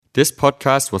This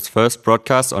podcast was first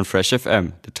broadcast on Fresh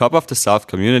FM, the top of the South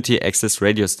community access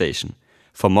radio station.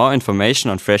 For more information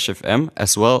on Fresh FM,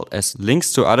 as well as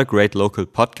links to other great local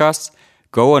podcasts,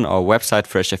 go on our website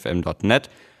freshfm.net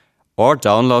or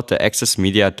download the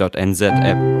accessmedia.nz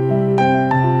app.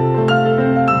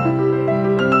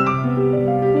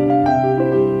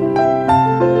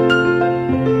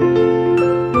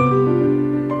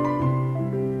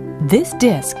 This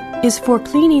disc is for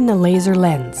cleaning the laser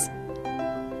lens.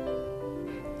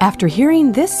 After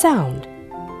hearing this sound,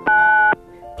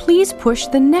 please push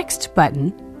the next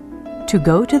button to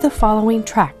go to the following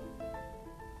track.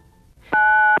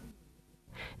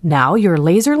 Now your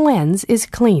laser lens is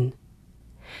clean.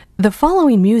 The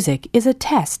following music is a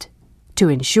test to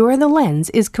ensure the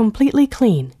lens is completely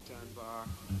clean.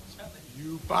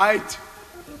 You bite.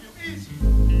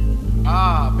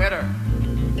 Better.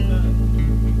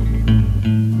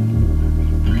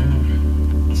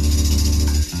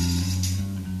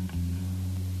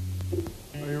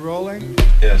 Are you rolling?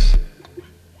 Yes.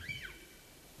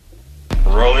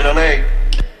 Rolling on 8.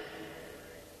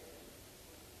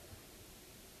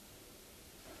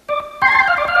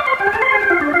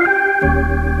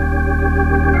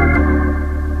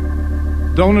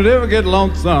 Don't it ever get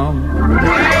lonesome?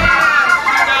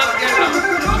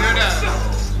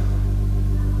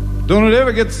 Don't it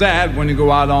ever get sad when you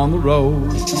go out on the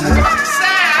road? Sad?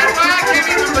 Well, I can't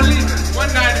even believe it.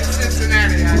 One night in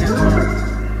Cincinnati,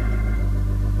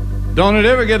 Don't it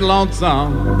ever get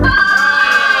lonesome? Brother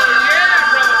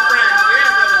Frank.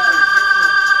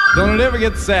 Don't it ever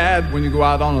get sad when you go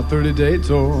out on a 30-day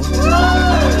tour?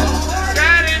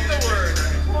 Sad ain't the word.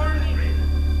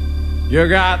 You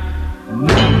got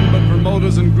nothing but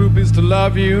promoters and groupies to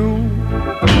love you,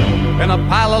 and a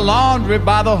pile of laundry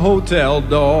by the hotel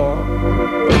door.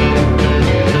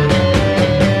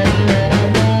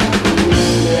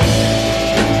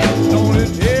 Don't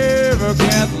it ever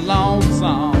get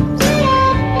lonesome?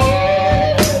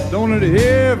 Don't it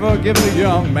ever give the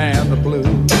young man the blues?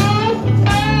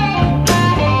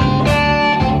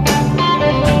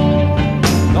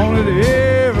 Don't it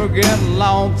ever get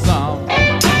lonesome?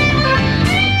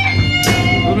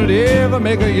 Don't it ever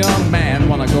make a young man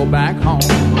wanna go back home?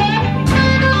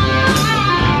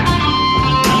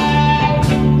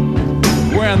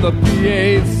 When the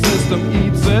PA system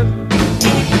eats it,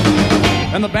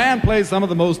 and the band plays some of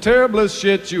the most terriblest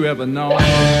shit you ever know.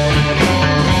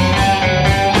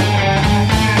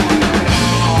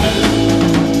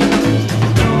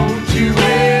 Don't you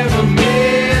ever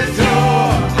miss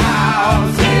your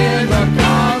house in the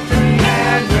country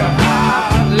and your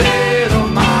hot little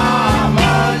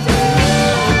mama too.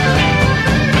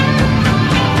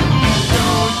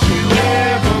 Don't you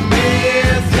ever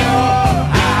miss your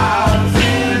house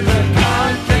in the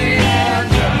country and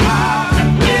your hot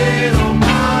little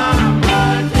mama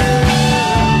too.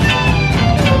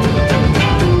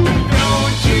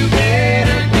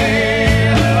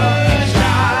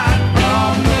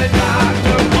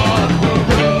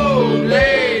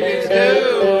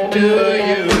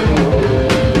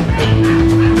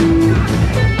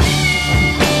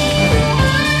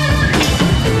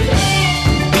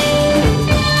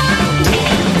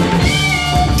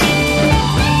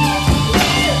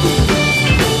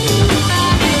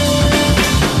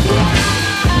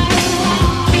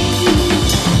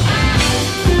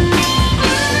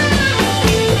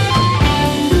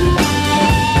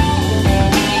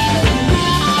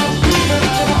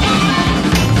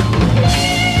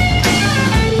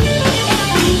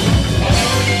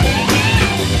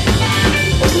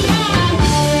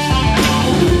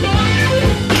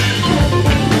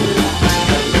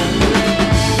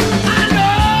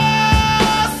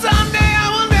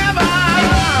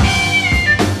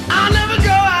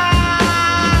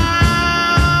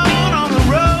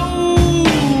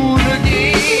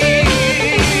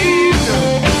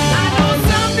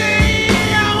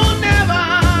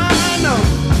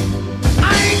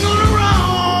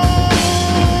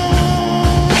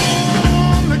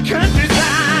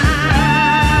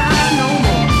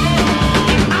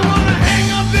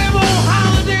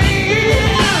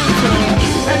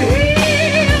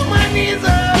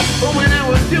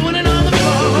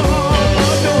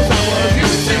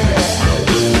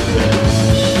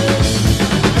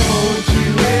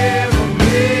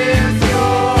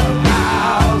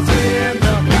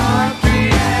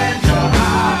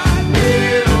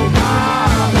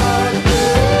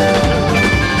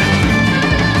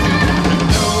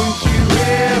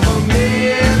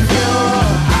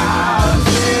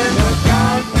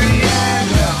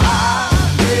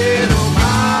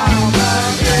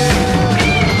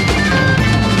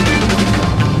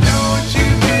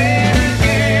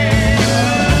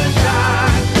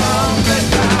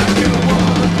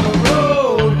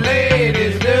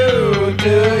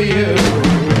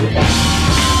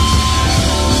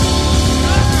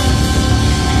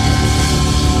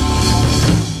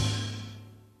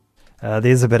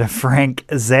 There's a bit of Frank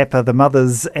Zappa, The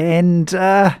Mothers, and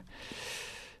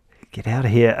get out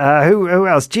of here. Who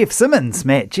else? Jeff Simmons,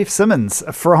 Matt. Jeff Simmons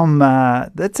from,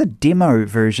 that's a demo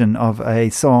version of a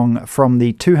song from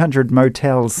the 200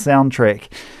 Motels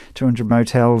soundtrack. 200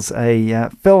 Motels, a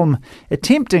film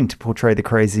attempting to portray the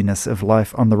craziness of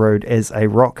life on the road as a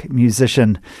rock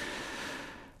musician.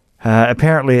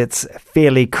 Apparently it's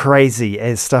fairly crazy,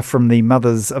 as stuff from the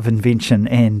Mothers of Invention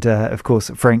and, of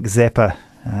course, Frank Zappa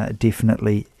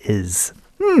definitely is.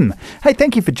 Hey,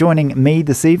 thank you for joining me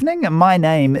this evening. My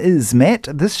name is Matt.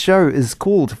 This show is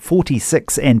called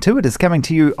 46 and 2. It is coming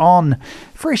to you on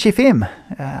Fresh FM,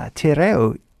 Te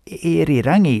Reo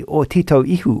Irirangi o Tito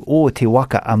Ihu o Te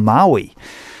Waka a Maui.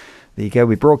 There you go.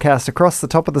 We broadcast across the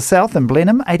top of the south in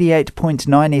Blenheim, 88.9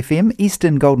 FM,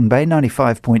 Eastern Golden Bay,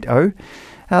 95.0.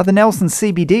 The Nelson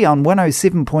CBD on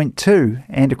 107.2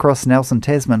 and across Nelson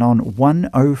Tasman on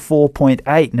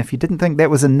 104.8. And if you didn't think that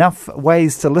was enough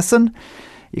ways to listen,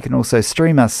 you can also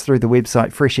stream us through the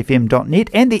website freshfm.net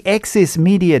and the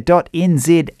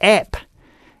accessmedia.nz app.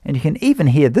 And you can even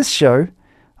hear this show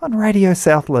on Radio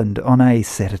Southland on a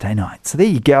Saturday night. So there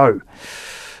you go.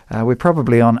 We're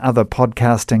probably on other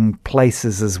podcasting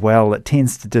places as well. It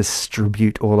tends to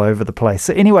distribute all over the place.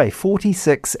 So anyway,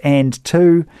 46 and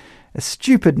 2. A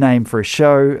stupid name for a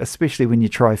show, especially when you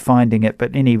try finding it.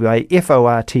 But anyway,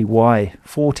 FORTY,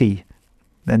 40,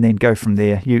 and then go from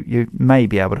there. You may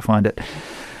be able to find it.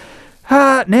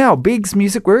 Now, Beggs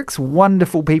Music Works,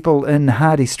 wonderful people in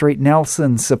Hardy Street,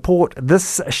 Nelson, support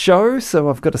this show. So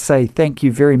I've got to say thank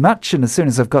you very much. And as soon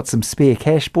as I've got some spare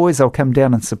cash, boys, I'll come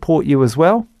down and support you as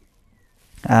well.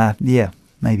 Yeah,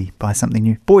 maybe buy something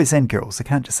new. Boys and girls. I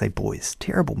can't just say boys.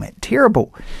 Terrible, Matt.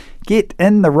 Terrible. Get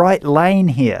in the right lane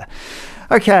here.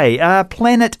 Okay,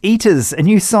 Planet Eaters, a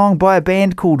new song by a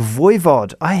band called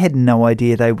Voivod. I had no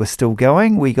idea they were still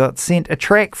going. We got sent a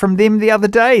track from them the other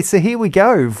day, so here we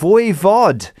go,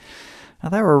 Voivod. Now,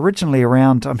 they were originally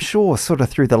around, I'm sure, sort of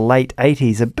through the late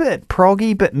 80s, a bit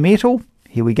proggy, bit metal.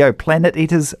 Here we go, Planet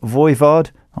Eaters, Voivod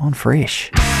on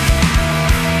Fresh.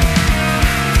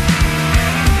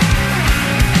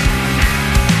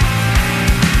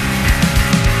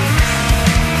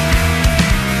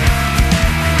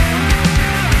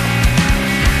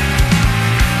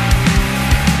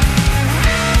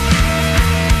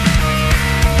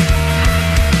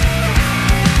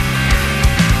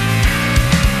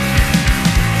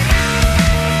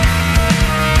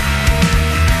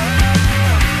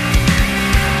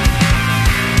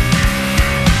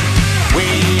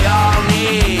 We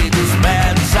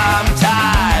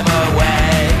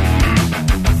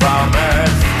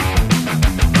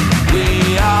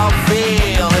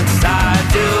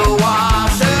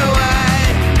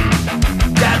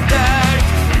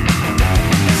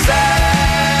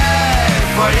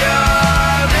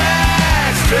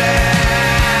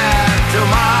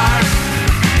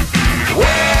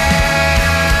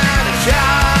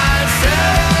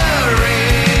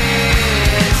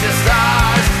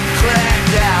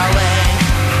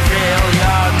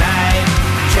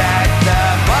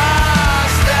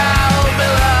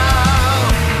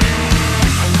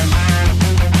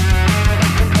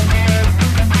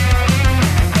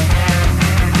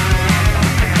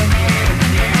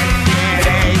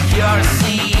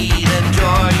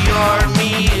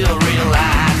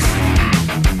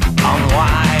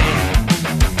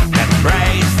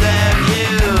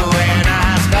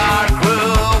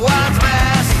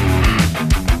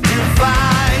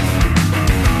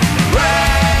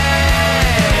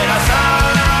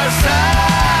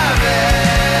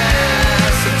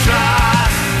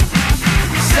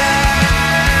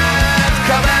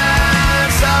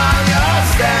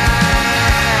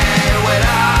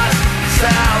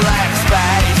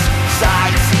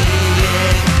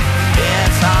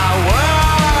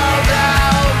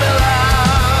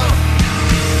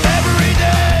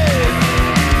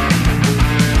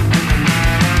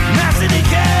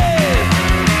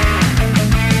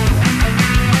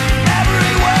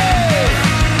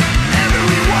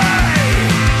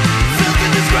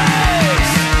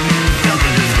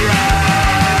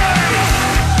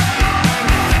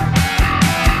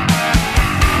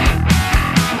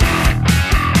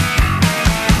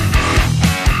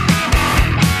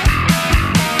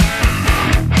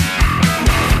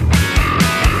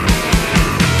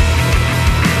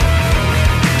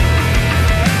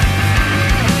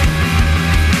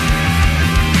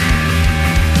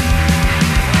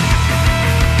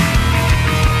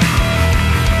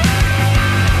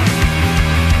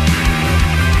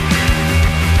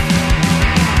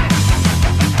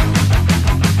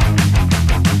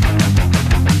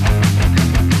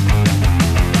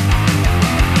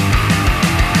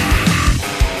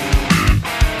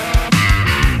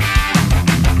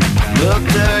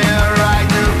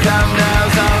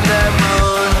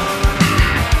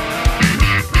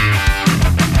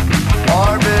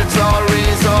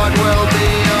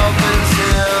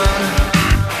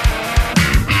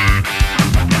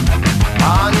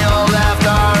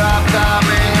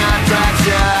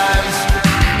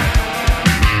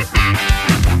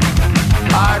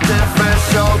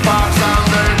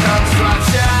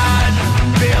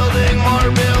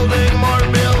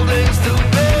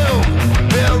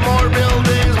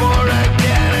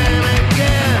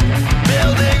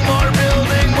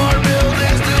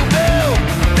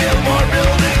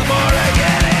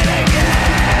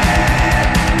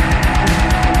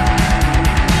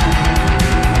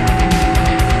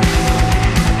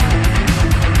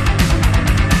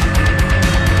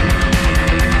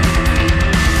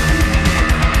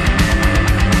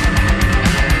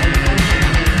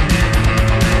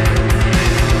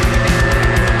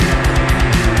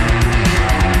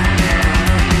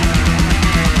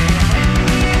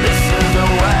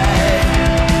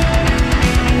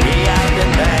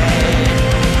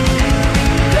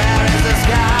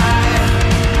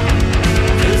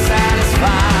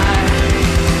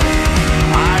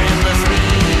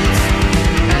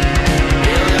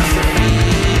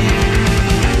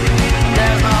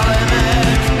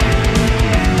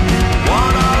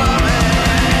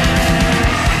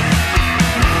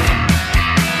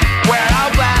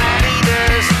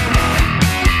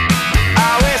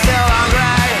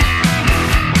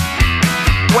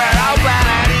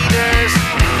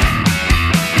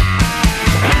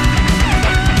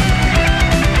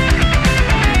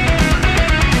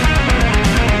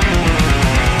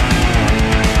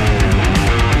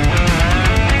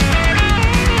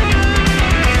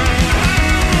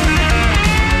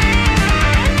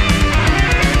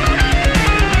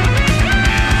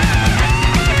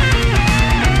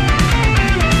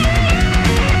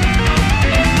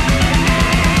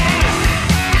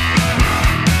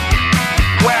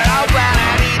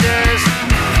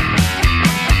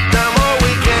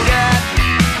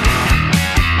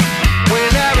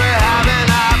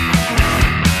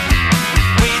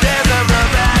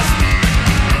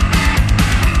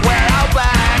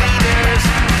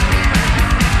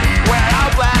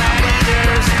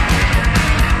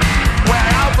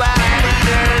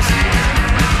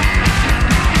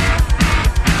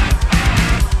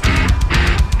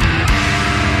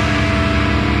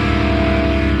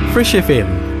Fresh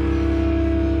FM.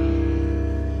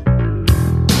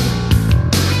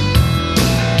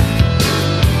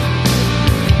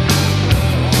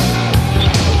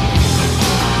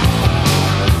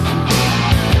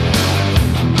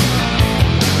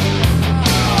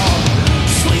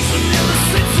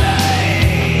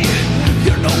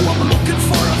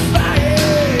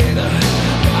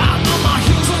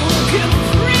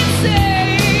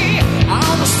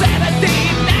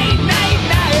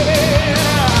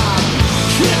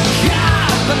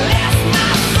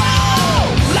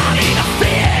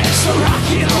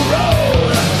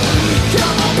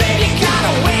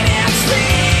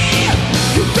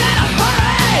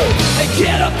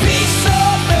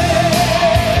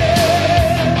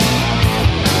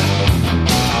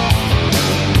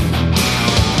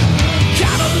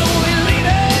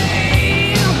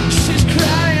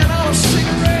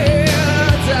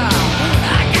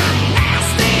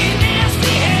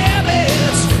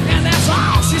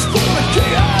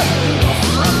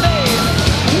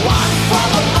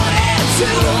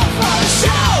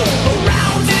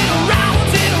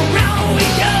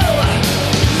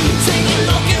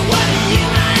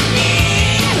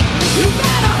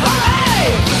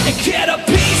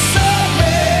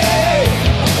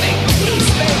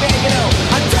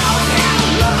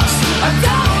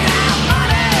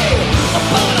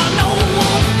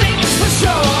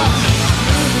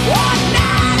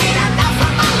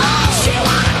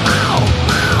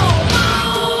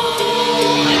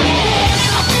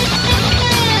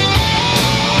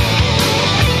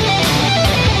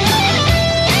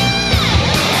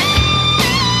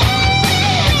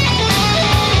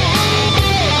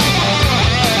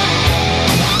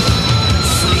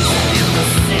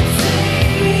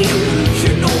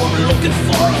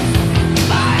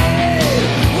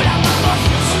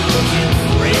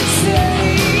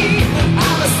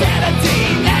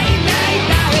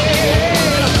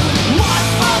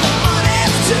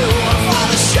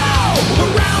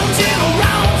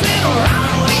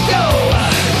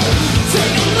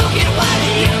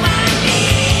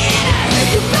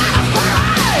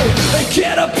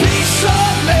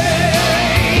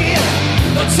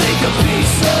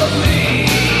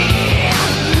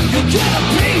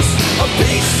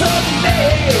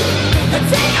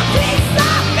 Take a piece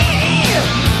of me.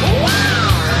 Wow.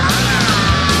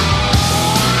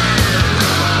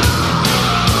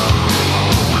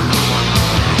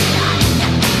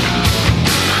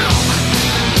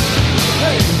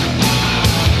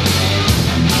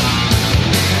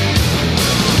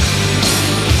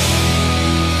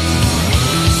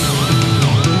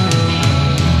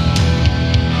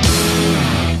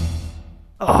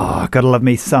 Gotta love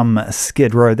me some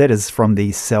Skid Row. That is from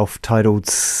the self-titled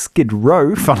Skid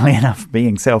Row, funnily enough,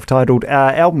 being self-titled.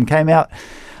 Album came out,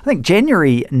 I think,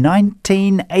 January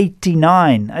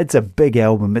 1989. It's a big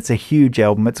album. It's a huge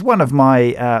album. It's one of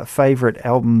my favourite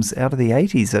albums out of the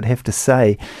 80s, I'd have to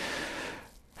say.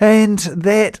 And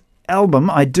that album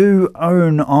I do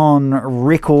own on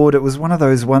record. It was one of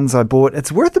those ones I bought.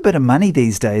 It's worth a bit of money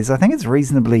these days. I think it's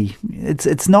reasonably,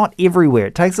 it's not everywhere.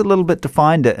 It takes a little bit to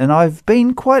find it, and I've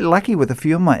been quite lucky with a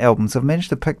few of my albums. I've managed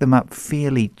to pick them up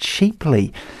fairly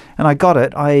cheaply, and I got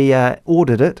it. I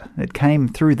ordered it. It came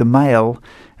through the mail,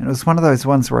 and it was one of those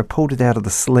ones where I pulled it out of the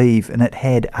sleeve and it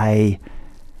had a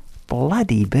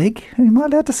bloody big, am I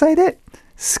allowed to say that?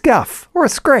 Scuff, or a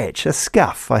scratch, a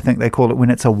scuff, I think they call it when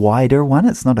it's a wider one.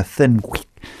 It's not a thin,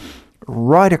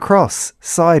 right across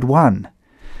side one.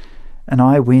 And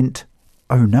I went,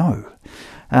 oh no.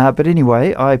 But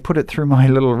anyway, I put it through my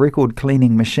little record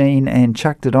cleaning machine and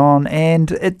chucked it on,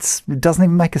 and it doesn't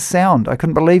even make a sound. I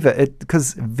couldn't believe it,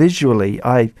 because visually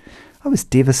I was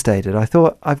devastated. I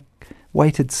thought, I've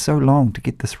waited so long to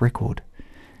get this record.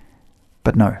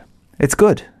 But no, it's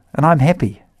good, and I'm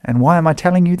happy. And why am I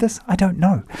telling you this? I don't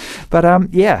know. But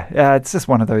it's just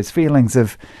one of those feelings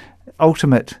of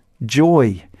ultimate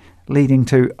joy leading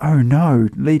to, oh no,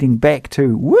 leading back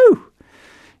to, woo,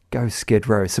 go Skid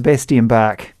Row. Sebastian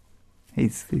Bach,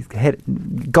 he's had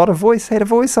a voice?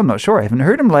 I'm not sure. I haven't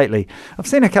heard him lately. I've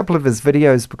seen a couple of his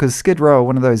videos because Skid Row are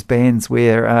one of those bands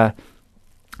where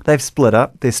they've split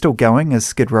up. They're still going as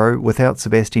Skid Row without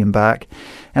Sebastian Bach.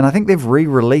 And I think they've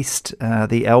re-released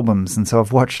the albums. And so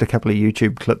I've watched a couple of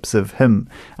YouTube clips of him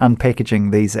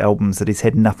unpackaging these albums that he's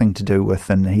had nothing to do with.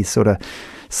 And he's sort of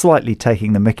slightly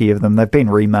taking the mickey of them. They've been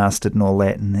remastered and all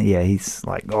that. And yeah, he's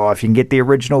like, oh, if you can get the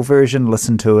original version,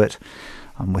 listen to it.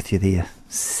 I'm with you there.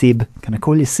 Seb. Can I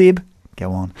call you Seb?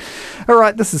 Go on. All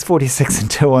right, this is 46 and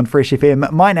 2 on Fresh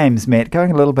FM. My name's Matt, going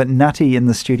a little bit nutty in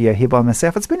the studio here by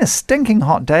myself. It's been a stinking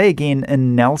hot day again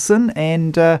in Nelson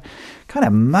and kind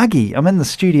of muggy. I'm in the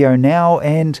studio now,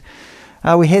 and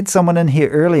we had someone in here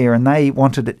earlier and they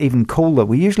wanted it even cooler.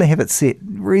 We usually have it set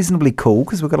reasonably cool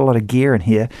because we've got a lot of gear in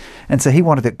here, and so he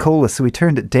wanted it cooler, so we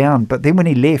turned it down. But then when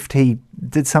he left, he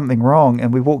did something wrong,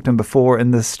 and we walked in before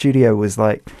and the studio was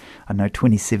like, I don't know,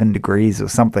 27 degrees or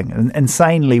something,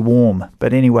 insanely warm.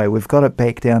 But anyway, we've got it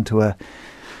back down to a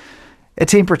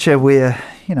temperature where,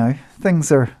 you know,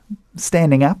 things are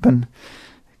standing up and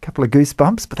a couple of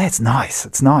goosebumps, but that's nice.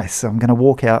 It's nice. So I'm going to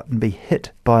walk out and be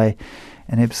hit by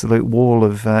an absolute wall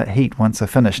of heat once I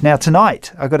finish. Now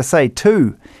tonight, I've got to say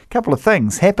couple of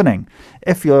things happening.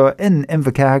 If you're in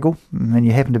Invercargill and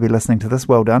you happen to be listening to this,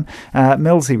 well done.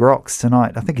 Millsy rocks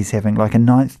tonight. I think he's having like a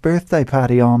 9th birthday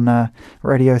party on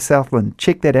Radio Southland.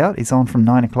 Check that out. He's on from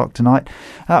 9 o'clock tonight.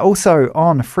 Also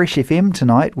on Fresh FM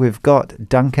tonight, we've got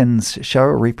Duncan's show,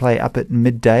 a replay up at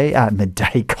midday.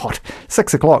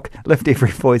 6 o'clock. Lift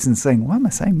every voice and sing. Why am I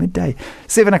saying midday?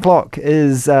 7 o'clock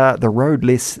is The Road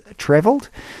Less Travelled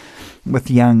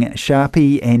with young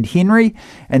Sharpie and Henry,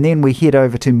 and then we head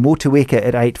over to Motueka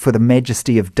at 8 for the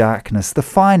Majesty of Darkness, the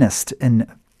finest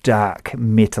in dark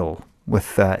metal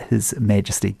with His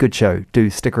Majesty. Good show. Do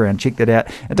stick around, check that out.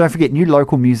 And don't forget, new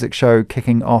local music show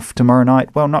kicking off tomorrow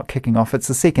night. Well, not kicking off, it's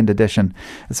the second edition.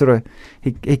 It's sort of,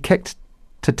 he kicked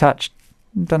to touch.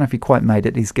 Don't know if he quite made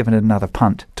it. He's given it another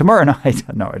punt. Tomorrow night.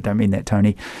 No, I don't mean that,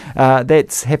 Tony.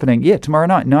 That's happening, tomorrow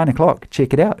night, 9 o'clock.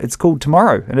 Check it out. It's called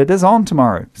Tomorrow, and it is on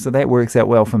tomorrow. So that works out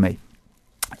well for me.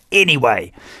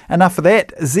 Anyway, enough of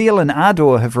that. Zeal and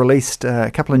Ardor have released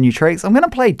a couple of new tracks. I'm going to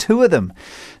play 2 of them.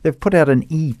 They've put out an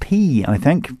EP, I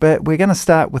think, but we're going to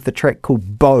start with the track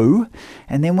called Bow,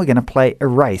 and then we're going to play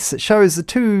Erase. It shows the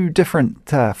 2 different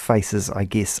faces, I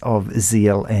guess, of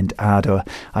Zeal and Ardor.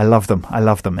 I love them.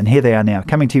 And here they are now,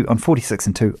 coming to you on 46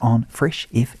 and 2 on Fresh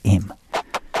FM.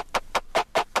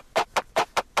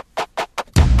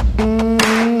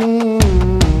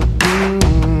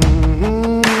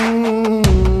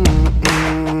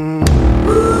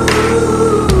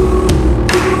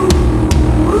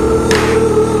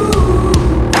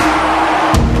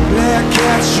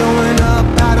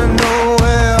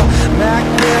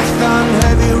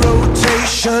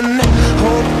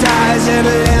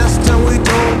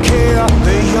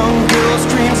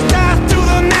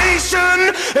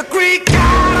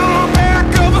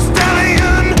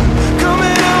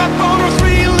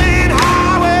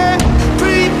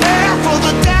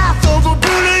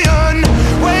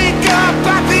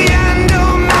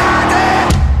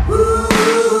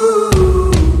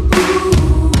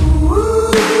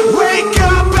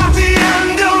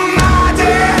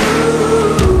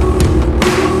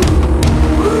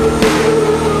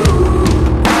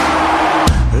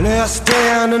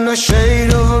 In the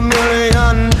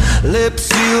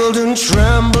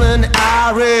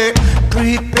diary.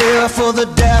 Prepare for the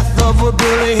death of a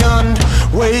billion.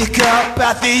 Wake up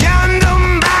at the end of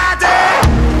my day.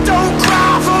 Don't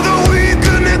cry for the weak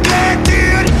and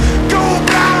neglected. Go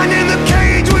blind in the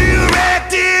cage we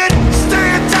erected.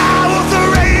 Stand tall with the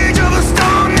rage of a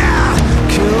storm now.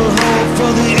 Kill hope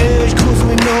for the edge, cause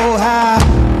we know how.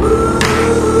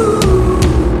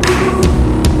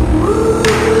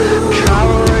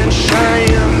 Cower in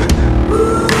shame.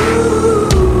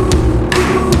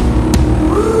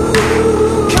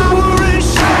 Cower in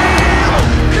shame.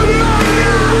 Come on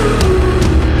now.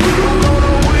 I'm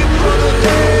gonna weep for the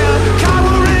dead.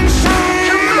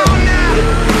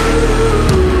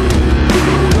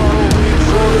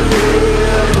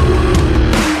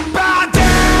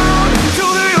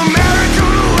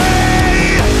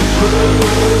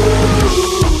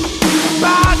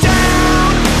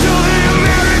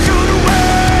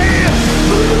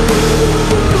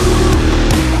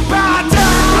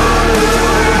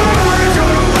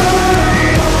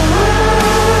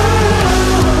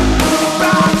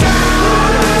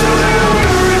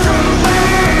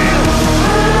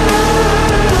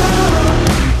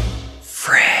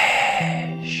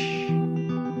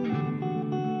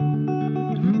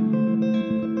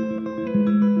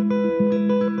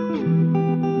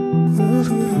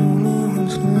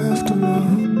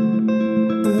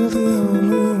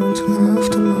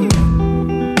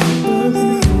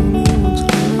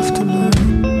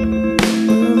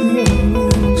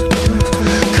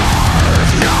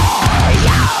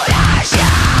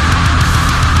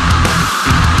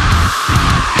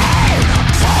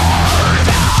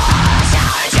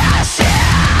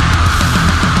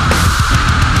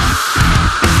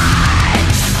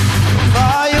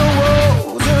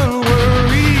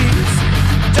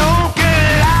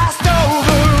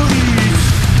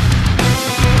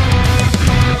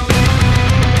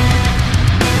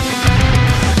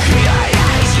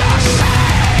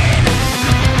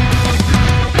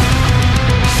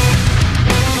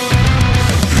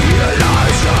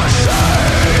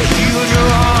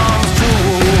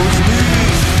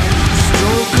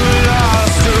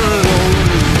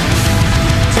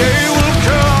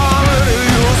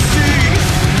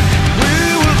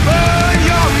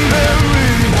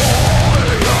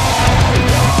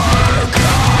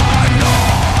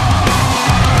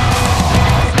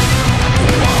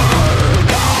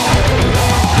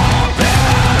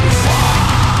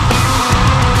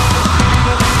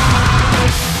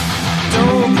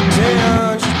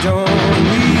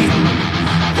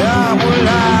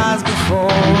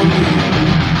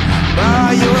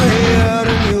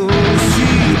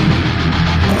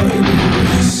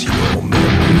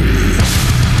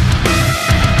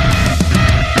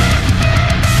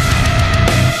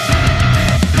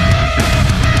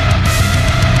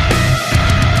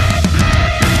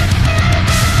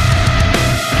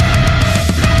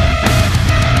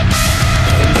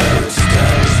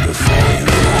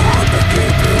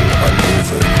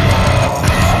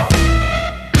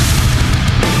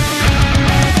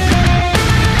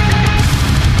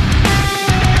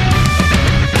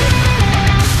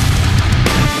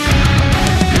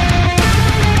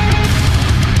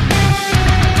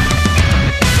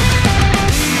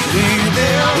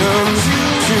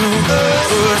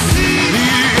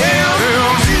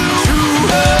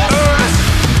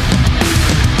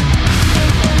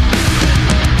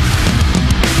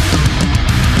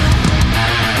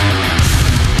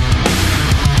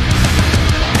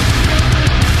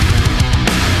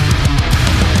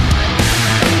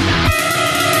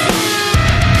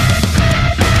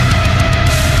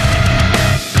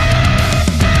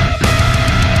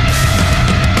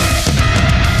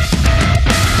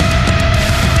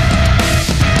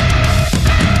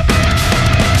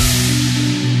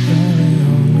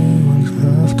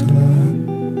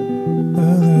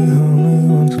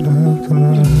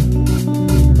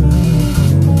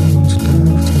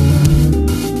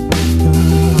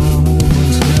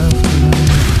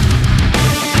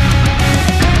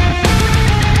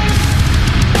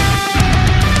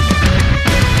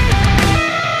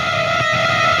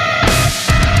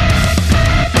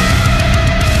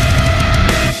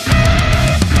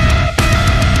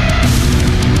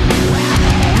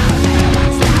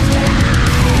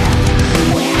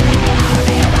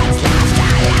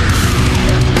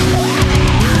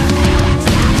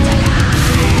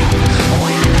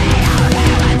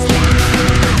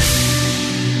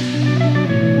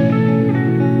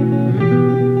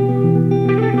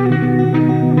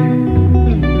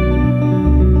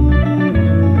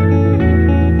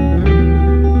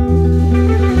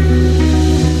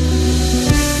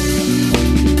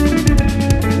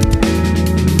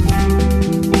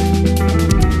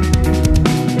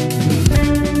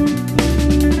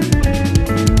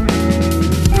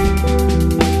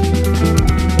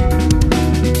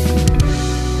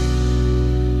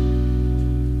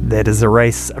 is a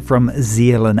race from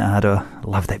Zeelanado.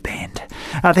 Love that band.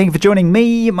 Thank you for joining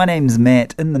me. My name's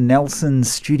Matt in the Nelson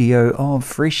studio of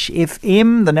Fresh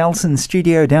FM, the Nelson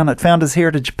studio down at Founders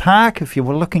Heritage Park. If you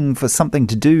were looking for something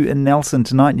to do in Nelson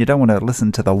tonight and you don't want to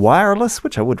listen to the wireless,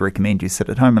 which I would recommend you sit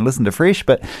at home and listen to Fresh,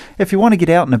 but if you want to get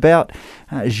out and about,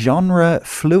 Genre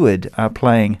Fluid are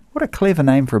playing. What a clever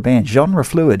name for a band, Genre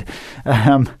Fluid.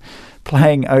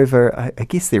 Playing over, I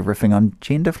guess they're riffing on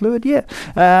gender fluid,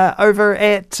 over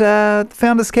at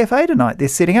Founders Cafe tonight. They're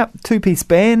setting up, two-piece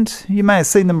band. You may have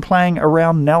seen them playing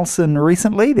around Nelson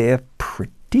recently. They're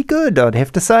pretty good, I'd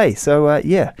have to say. So,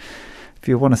 if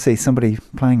you want to see somebody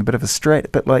playing a bit of a straight, a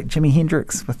bit like Jimi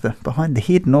Hendrix with the behind the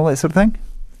head and all that sort of thing,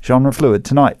 Genre Fluid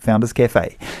tonight, Founders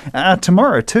Cafe.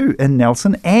 Tomorrow too in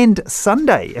Nelson, and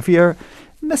Sunday. If you're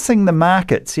missing the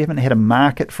markets, you haven't had a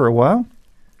market for a while,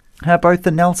 both the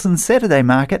Nelson Saturday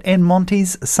Market and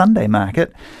Monty's Sunday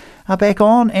Market are back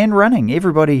on and running.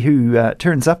 Everybody who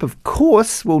turns up, of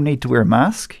course, will need to wear a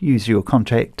mask, use your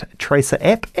contact tracer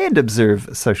app, and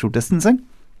observe social distancing.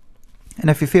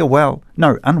 And if you feel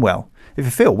unwell, if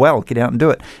you feel well, get out and do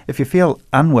it. If you feel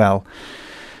unwell,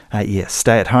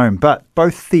 stay at home. But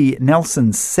both the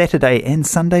Nelson Saturday and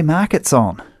Sunday Market's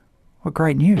on. What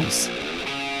great news.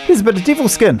 Here's a bit of Devil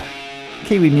Skin.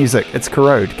 Kiwi music, it's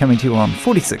Corrode, coming to you on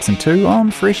 46 and 2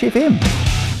 on Fresh FM.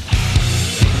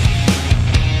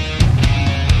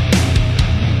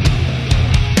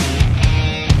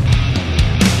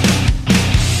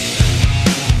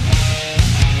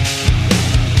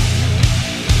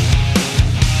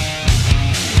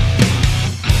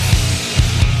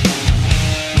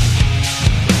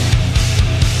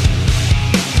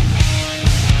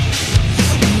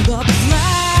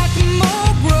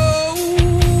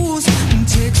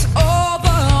 Takes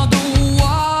over the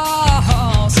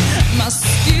walls. My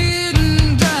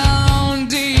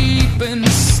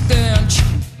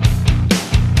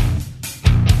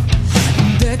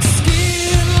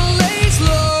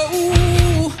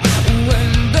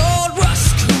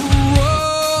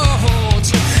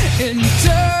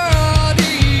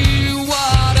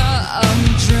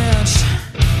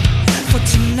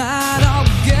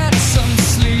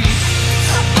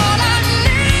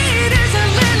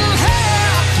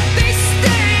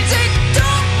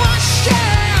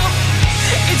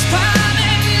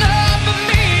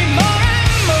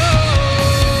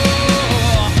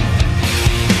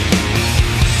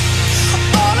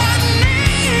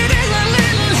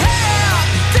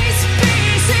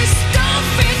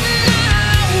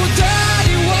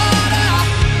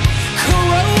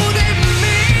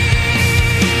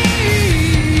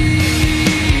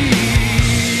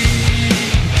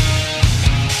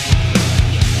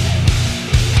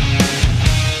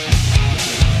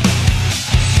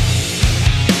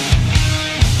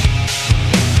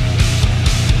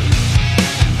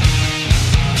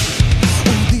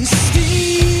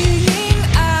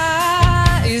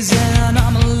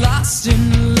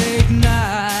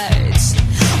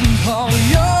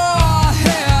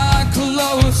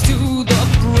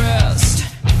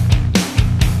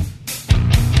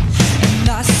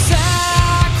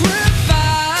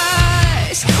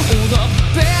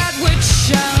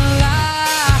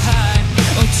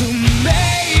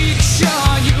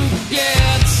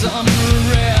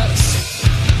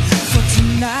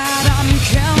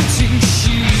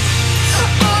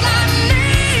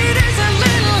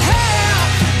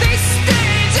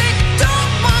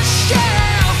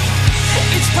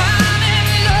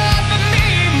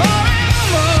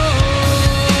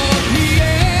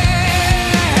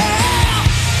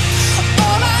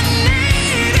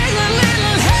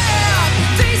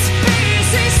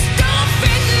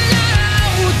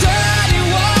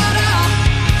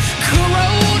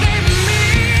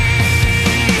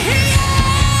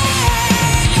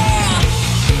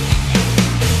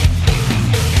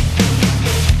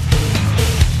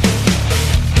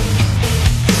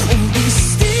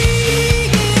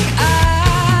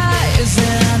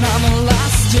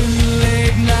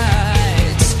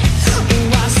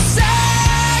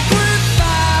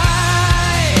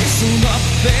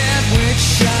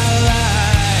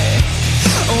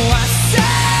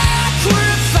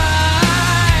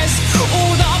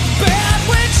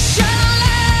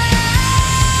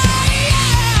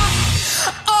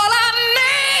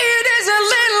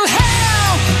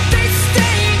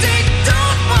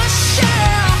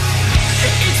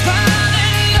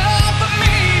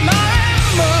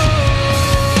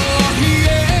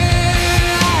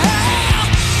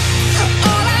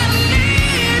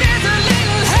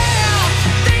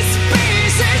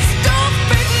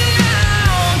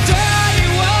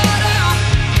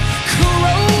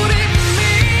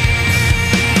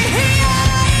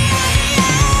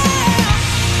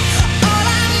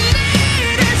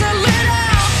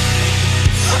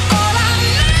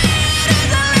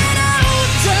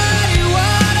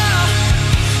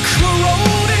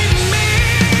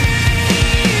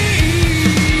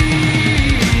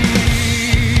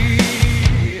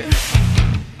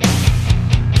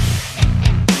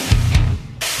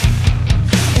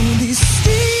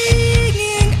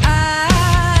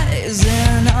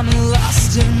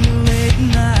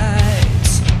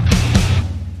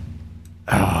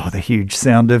huge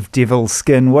sound of devil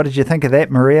skin. What did you think of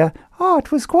that, Maria? Oh, it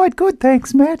was quite good,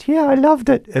 thanks, Matt. Yeah, I loved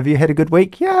it. Have you had a good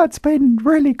week? Yeah, it's been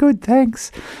really good,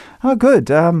 thanks. Oh, good.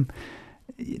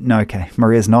 No, okay,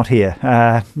 Maria's not here.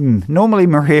 Normally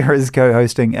Maria is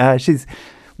co-hosting.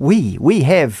 We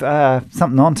have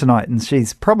something on tonight, and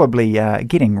she's probably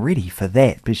getting ready for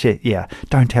that. But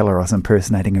don't tell her I was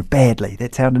impersonating her badly.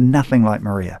 That sounded nothing like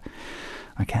Maria.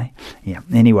 Okay, yeah.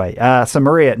 Anyway, so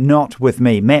Maria not with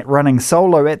me. Matt running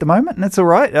solo at the moment, and it's all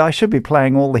right. I should be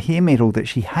playing all the hair metal that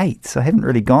she hates. I haven't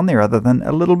really gone there other than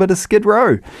a little bit of Skid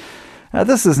Row.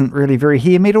 This isn't really very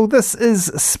hair metal. This is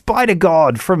Spider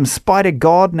God from Spider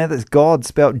God. Now that's God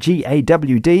spelled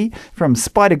G-A-W-D. From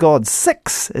Spider God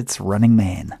 6, it's Running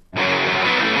Man.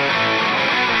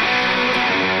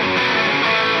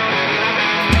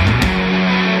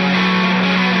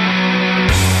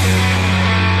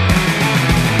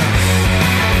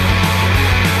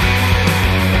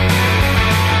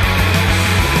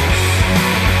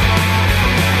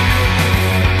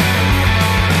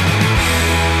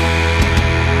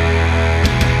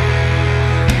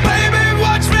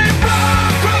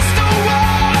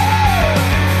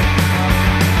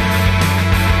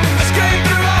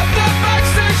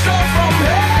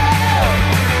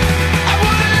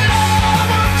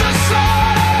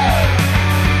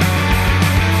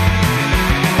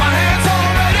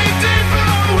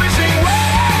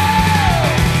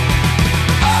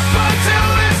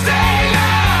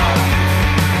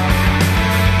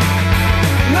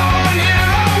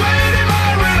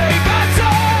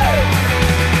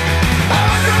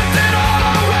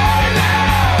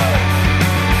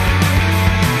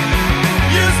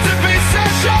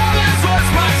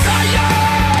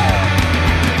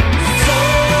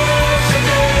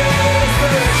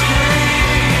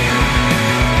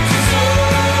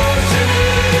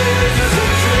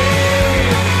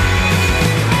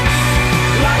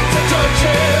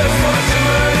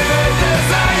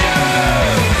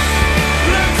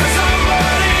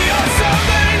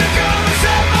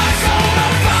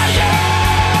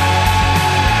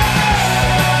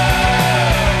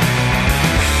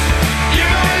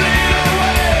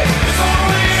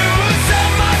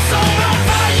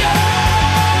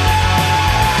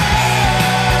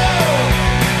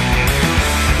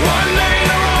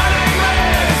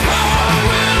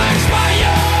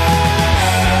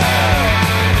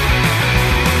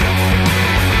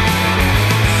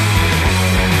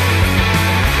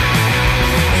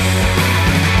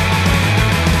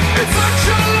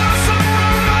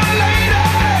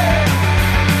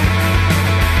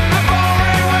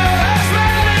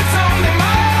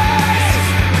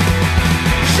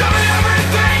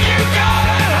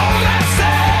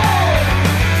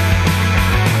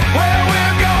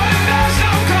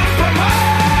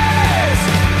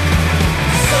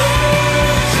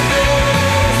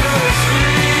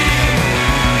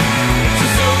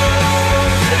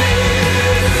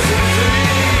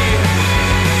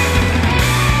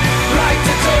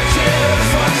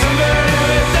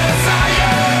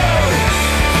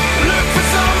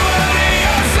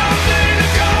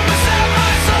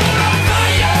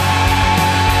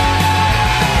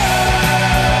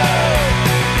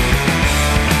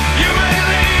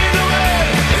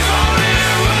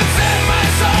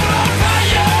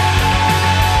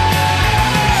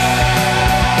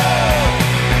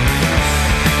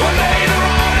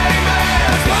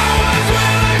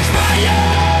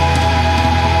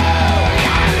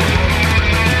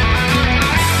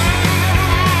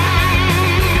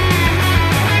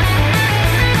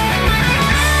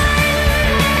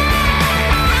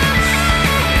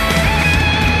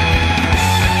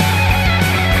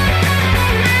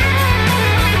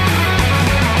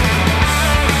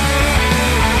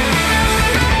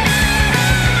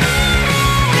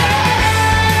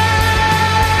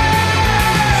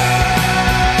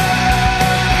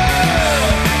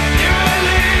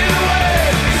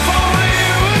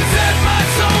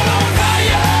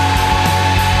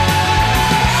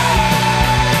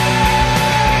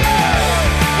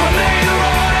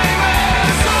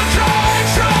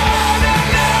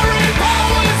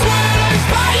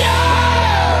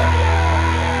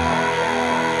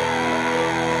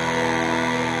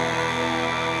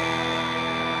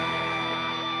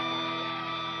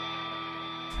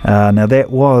 Now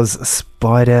that was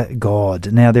Spider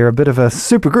God. Now they're a bit of a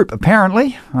supergroup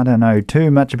apparently. I don't know too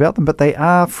much about them, but they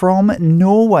are from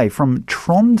Norway, from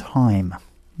Trondheim.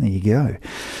 There you go.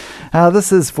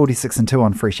 This is 46 and 2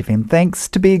 on Fresh FM. Thanks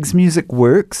to Beggs Music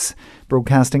Works.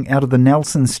 broadcasting out of the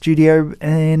Nelson studio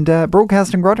and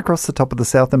broadcasting right across the top of the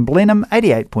south in Blenheim,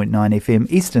 88.9 FM,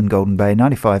 Eastern Golden Bay,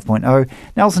 95.0,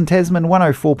 Nelson Tasman,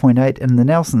 104.8, and the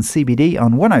Nelson CBD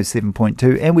on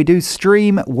 107.2, and we do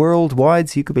stream worldwide,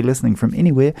 so you could be listening from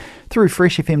anywhere through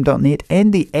freshfm.net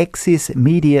and the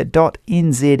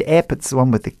accessmedia.nz app. It's the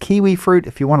one with the kiwi fruit.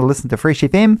 If you want to listen to Fresh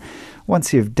FM,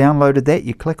 once you've downloaded that,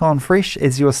 you click on Fresh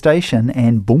as your station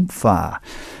and boomfa.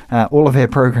 All of our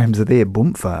programs are there,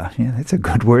 boomfa. Yeah, that's a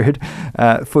good word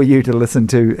for you to listen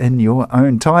to in your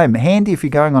own time. Handy if you're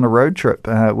going on a road trip,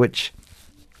 which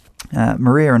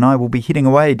Maria and I will be heading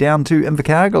away down to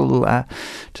Invercargill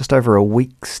just over a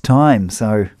week's time.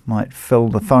 So might fill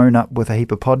the phone up with a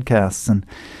heap of podcasts and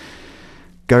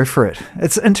go for it.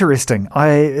 It's interesting.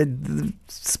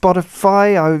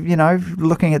 Spotify,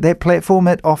 looking at that platform,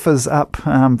 it offers up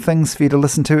things for you to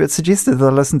listen to. It suggested that I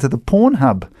listen to the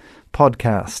Pornhub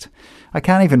podcast. I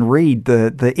can't even read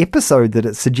the episode that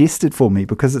it suggested for me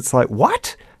because it's like,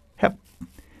 what?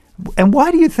 And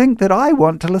why do you think that I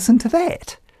want to listen to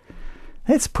that?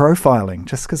 That's profiling.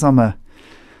 Just because I'm a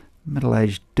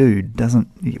middle-aged dude doesn't...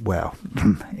 Well,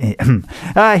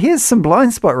 here's some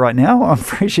Blind Spot right now on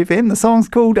Fresh FM. The song's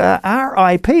called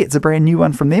R.I.P. It's a brand new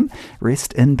one from them.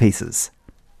 Rest in pieces.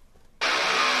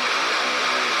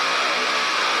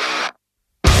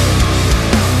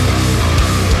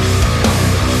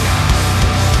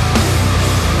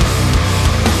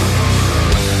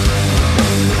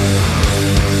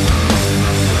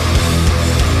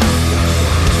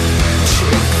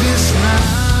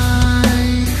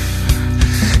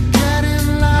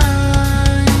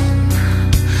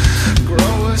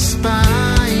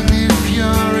 Spine if you're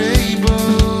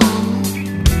able.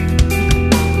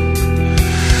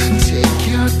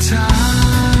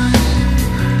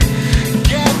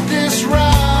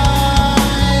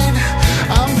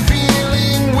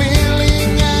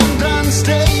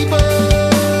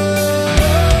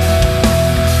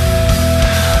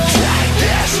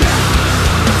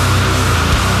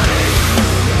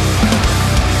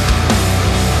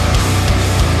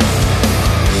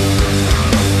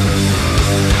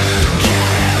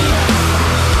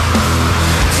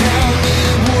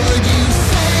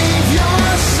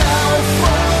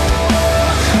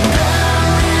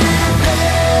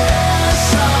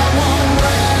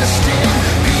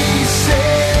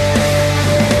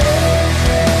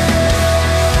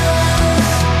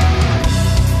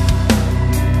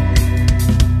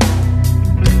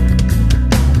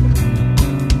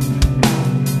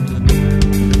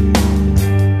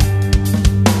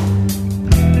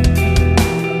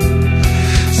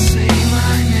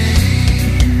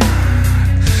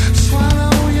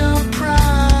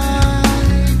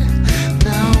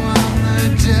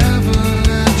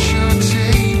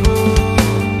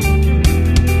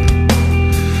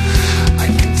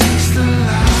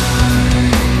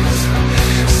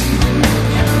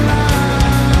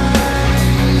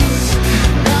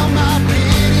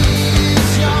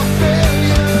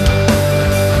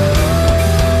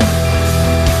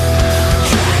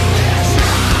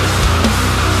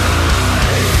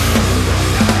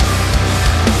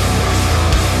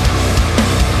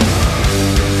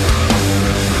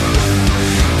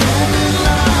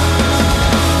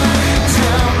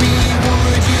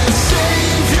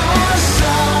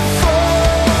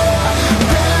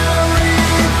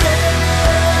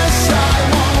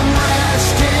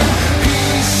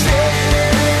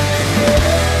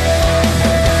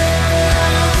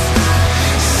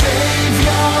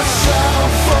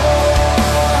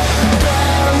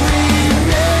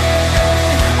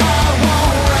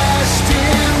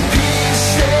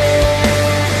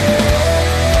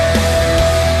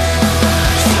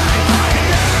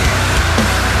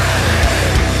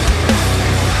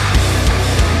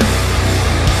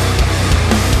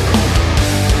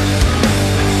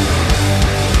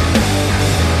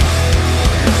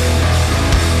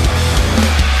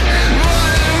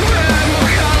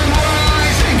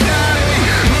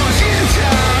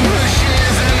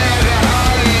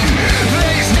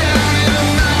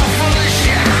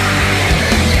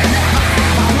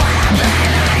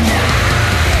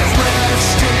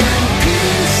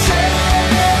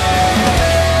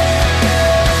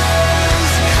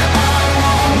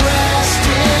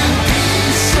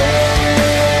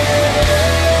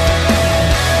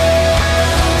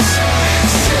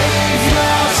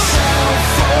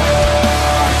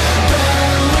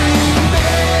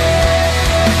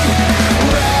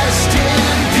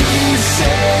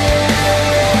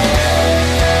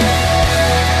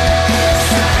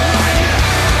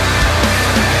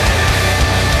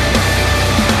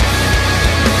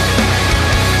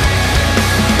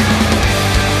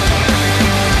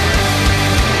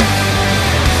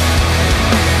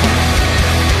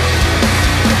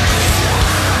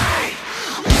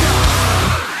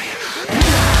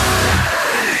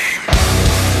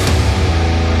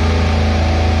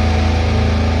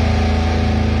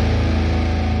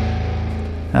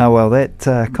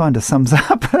 that kind of sums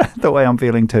up the way I'm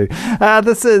feeling too.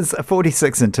 This is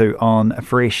 46 and 2 on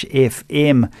Fresh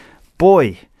FM.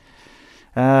 Boy,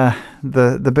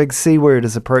 the big C word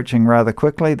is approaching rather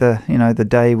quickly. The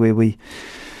day where we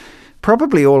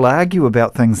probably all argue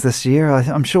about things this year.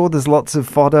 I'm sure there's lots of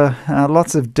fodder,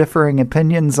 lots of differing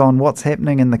opinions on what's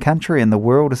happening in the country and the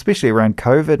world, especially around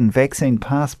COVID and vaccine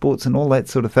passports and all that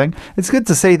sort of thing. It's good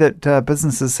to see that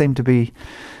businesses seem to be,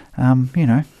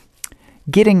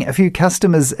 getting a few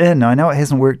customers in. I know it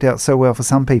hasn't worked out so well for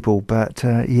some people, but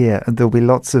there'll be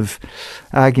lots of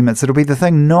arguments. It'll be the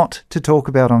thing not to talk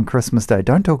about on Christmas Day.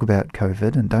 Don't talk about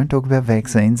COVID and don't talk about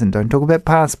vaccines and don't talk about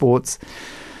passports.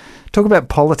 Talk about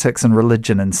politics and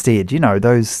religion instead,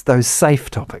 those safe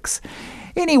topics.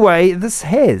 Anyway, this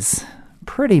has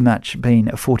pretty much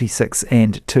been 46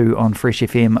 and 2 on Fresh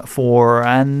FM for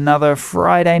another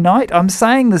Friday night. I'm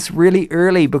saying this really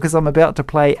early because I'm about to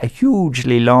play a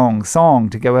hugely long song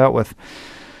to go out with.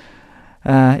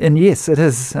 And yes, it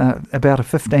is about a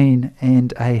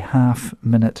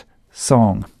 15.5-minute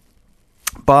song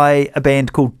by a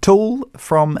band called Tool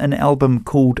from an album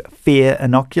called Fair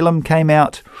Inoculum. Came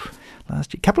out a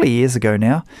couple of years ago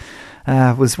now.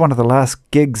 Was one of the last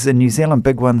gigs in New Zealand,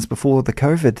 big ones before the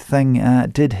COVID thing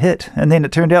did hit. And then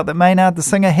it turned out that Maynard, the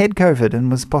singer, had COVID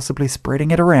and was possibly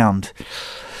spreading it around.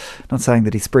 Not saying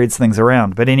that he spreads things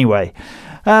around, but anyway.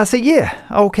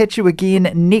 I'll catch you again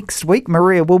next week.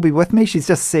 Maria will be with me. She's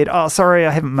just said, sorry,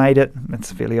 I haven't made it.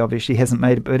 It's fairly obvious she hasn't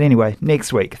made it, but anyway,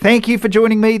 next week. Thank you for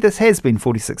joining me. This has been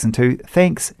 46 and 2.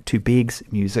 Thanks to Beggs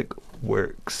Music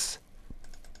Works.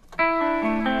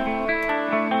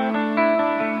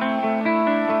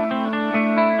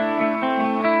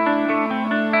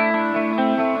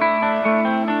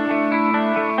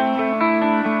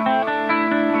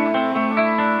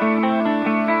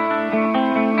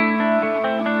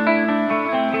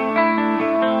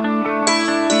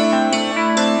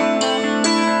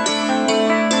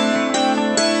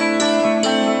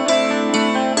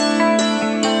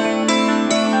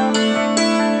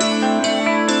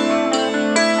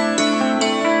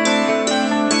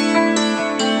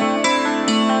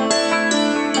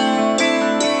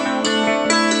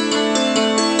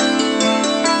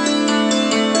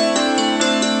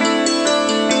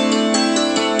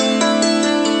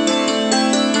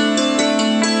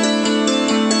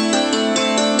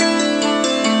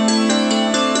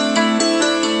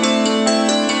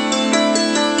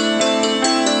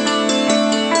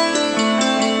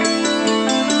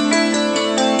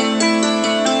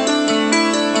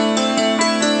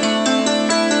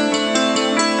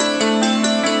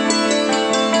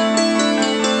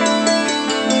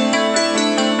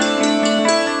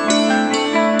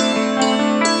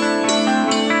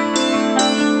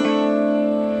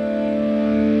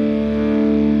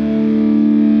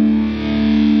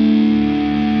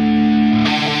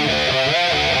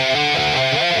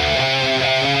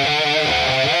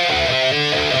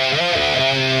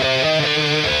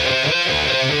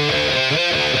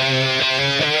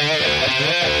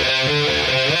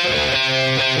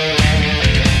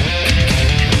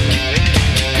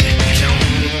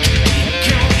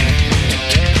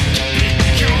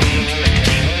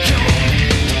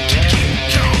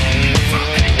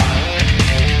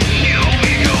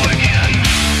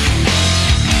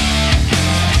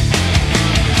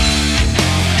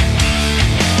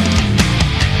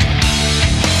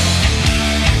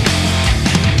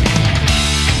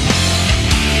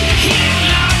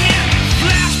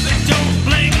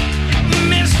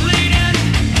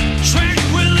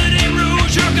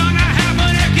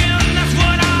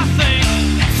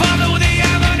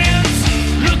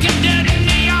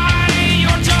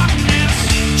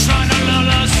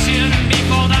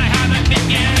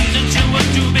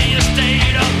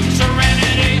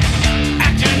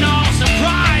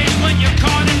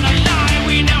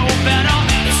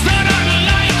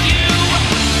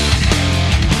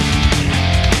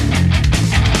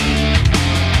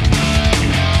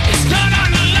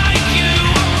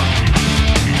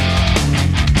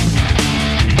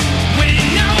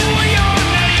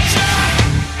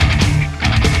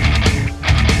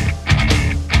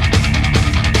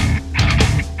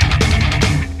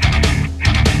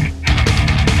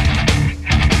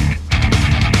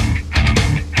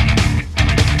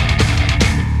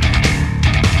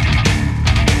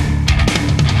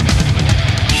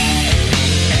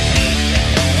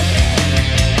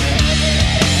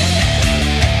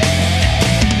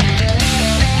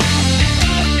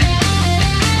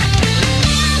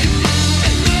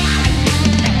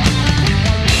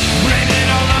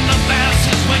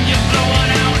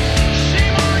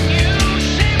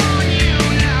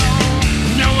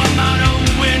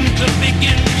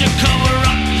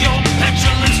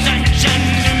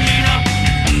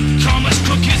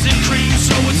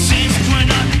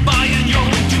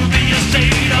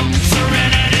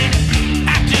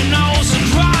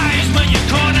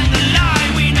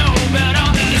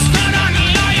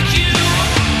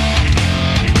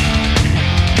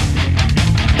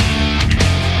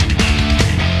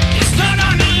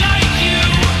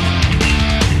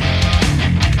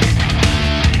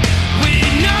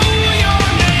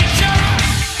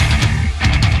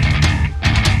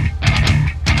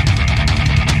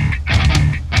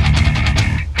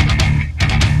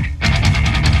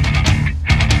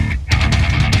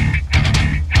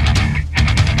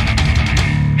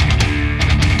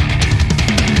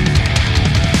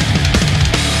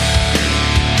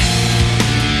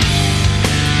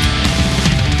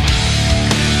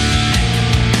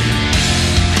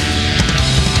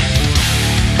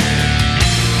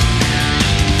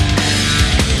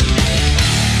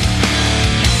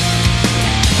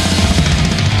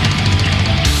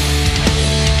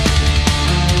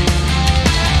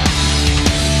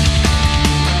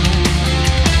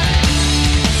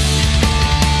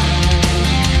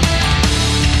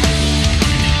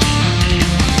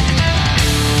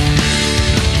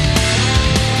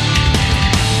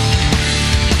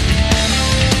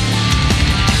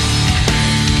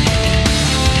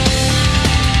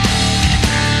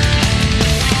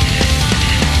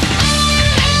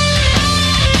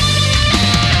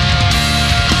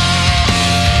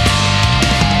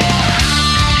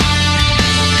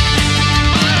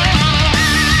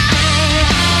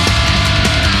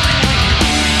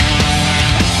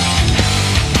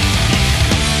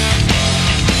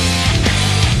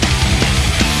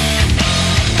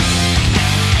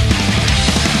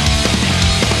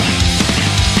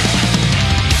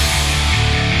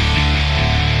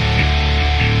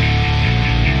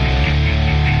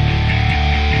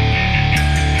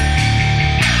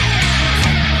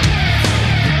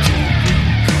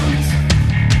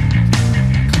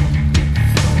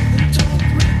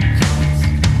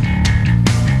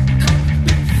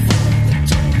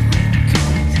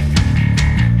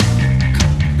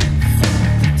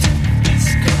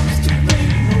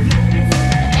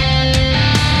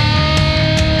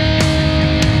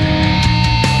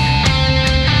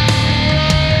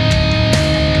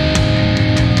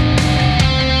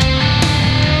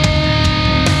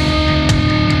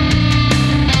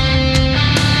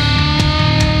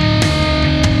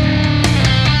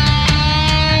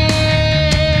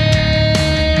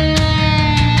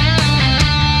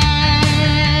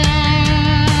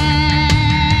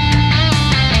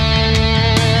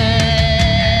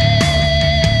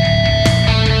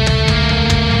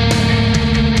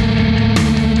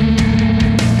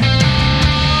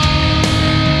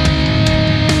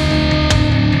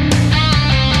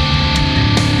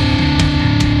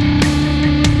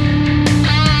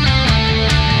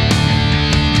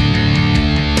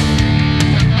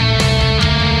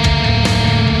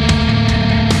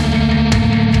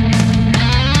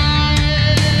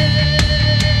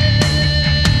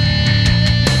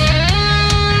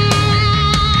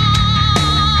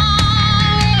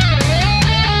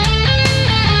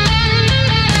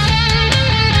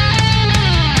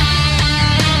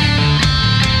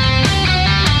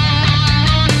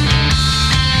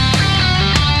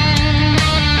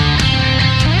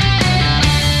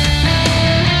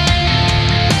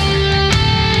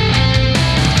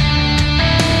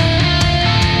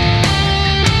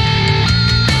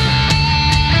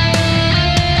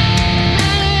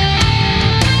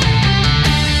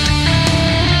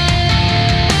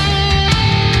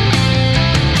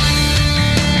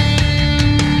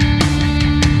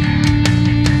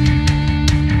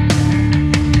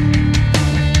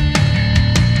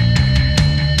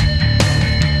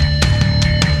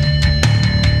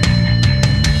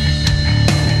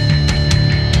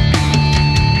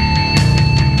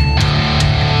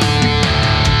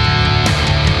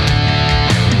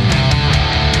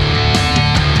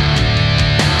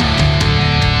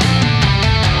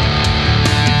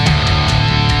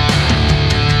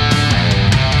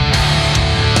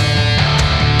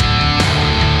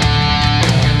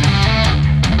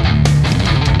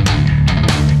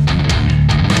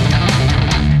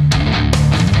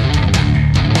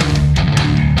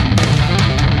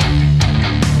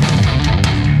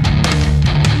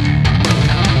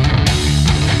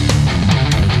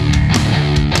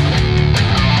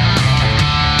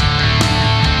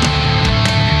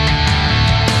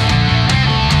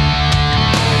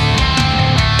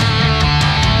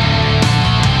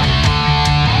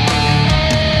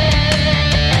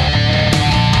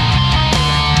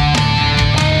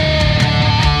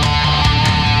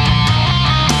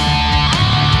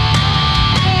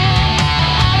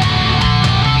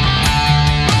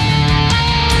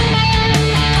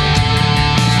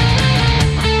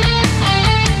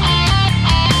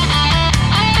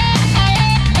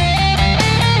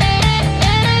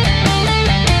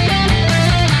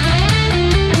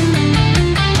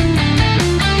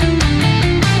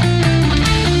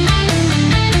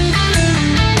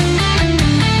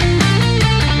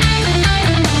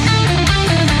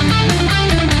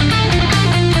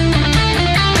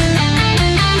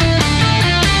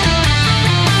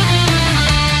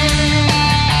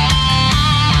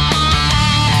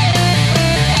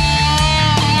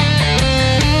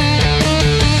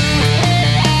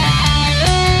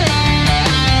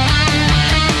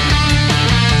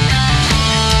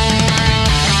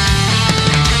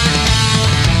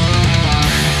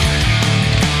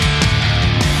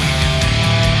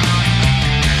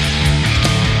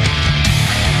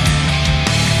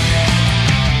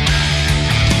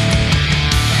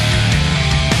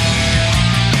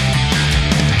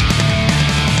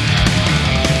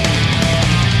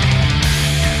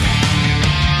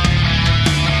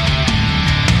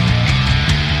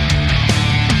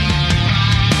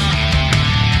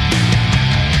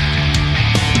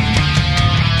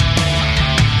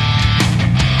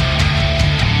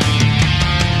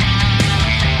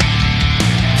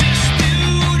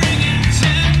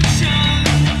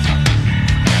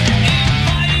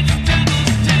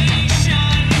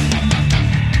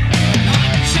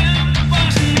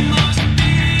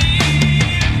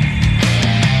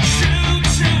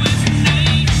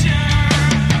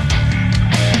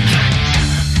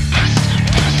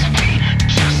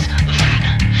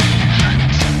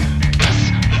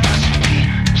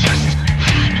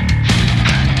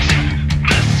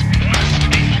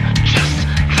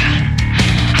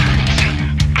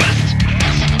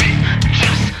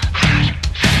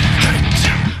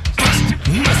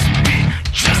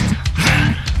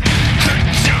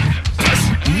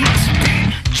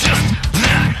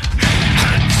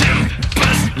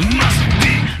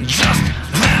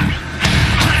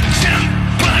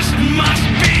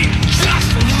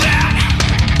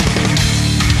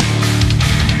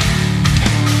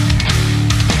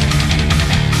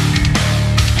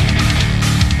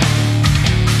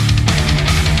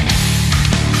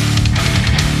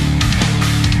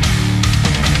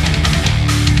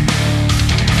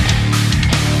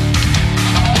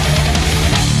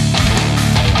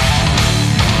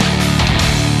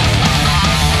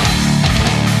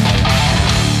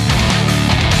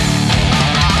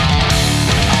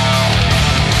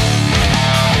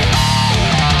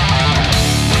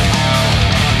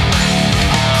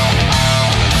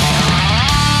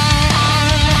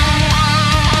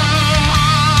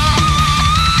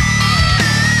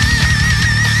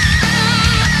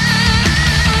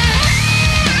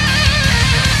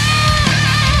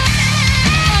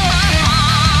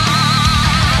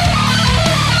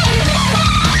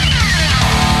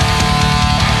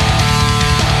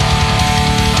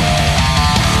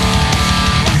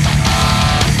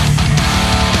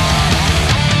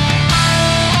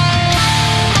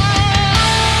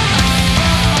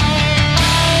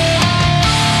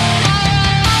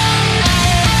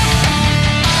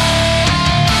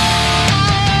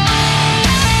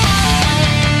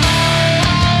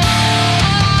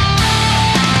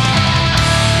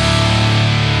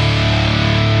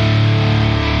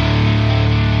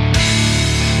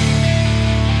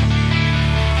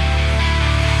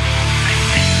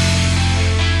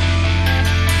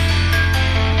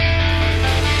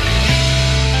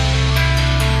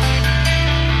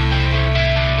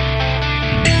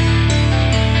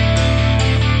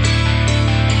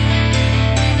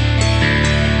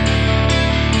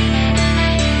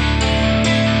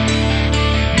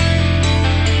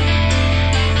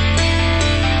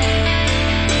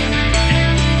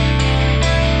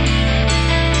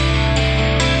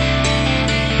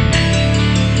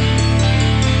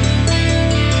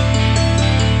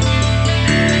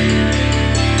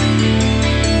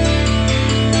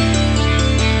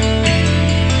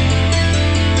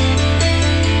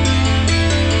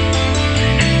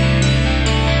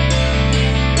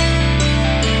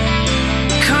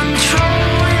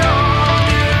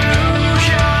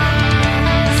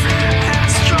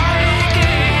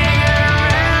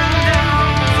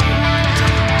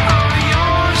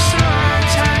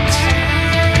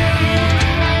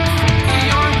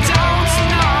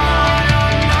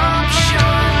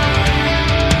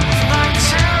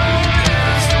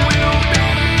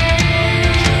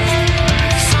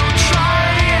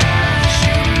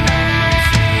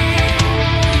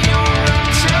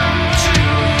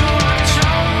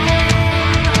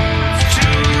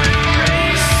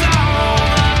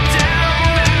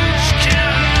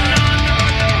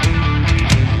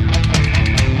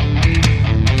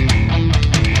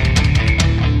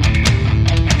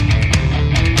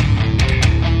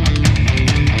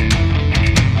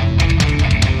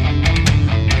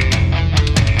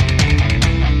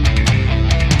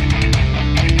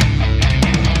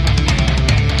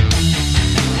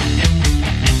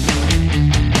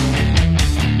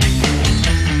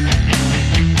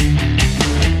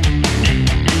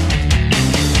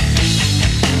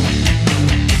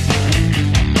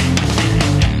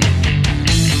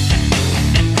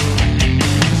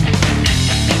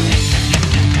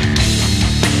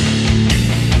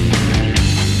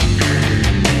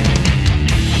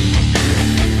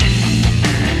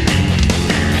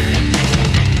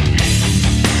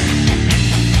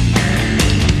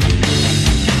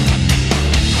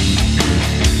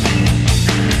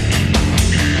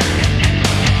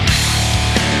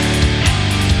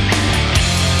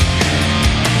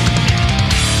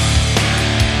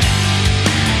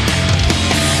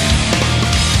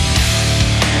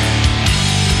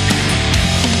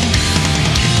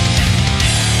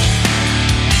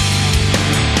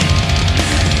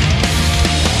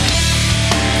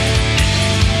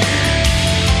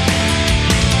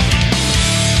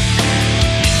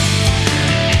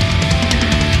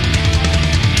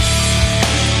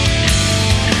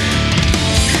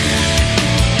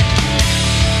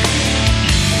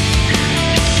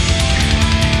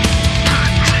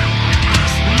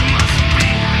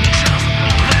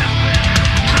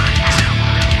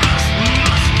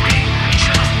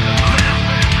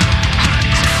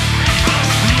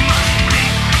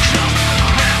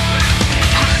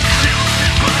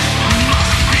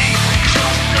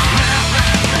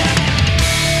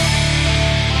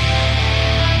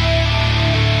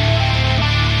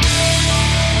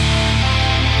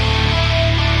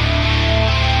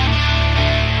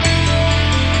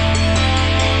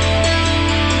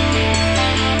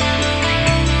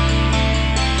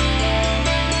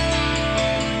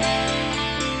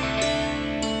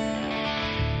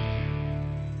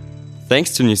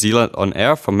 Thanks to New Zealand On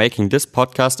Air for making this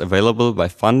podcast available by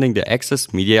funding the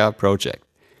Access Media project.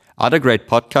 Other great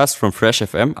podcasts from Fresh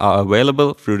FM are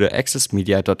available through the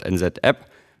accessmedia.nz app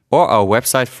or our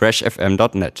website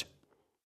freshfm.net.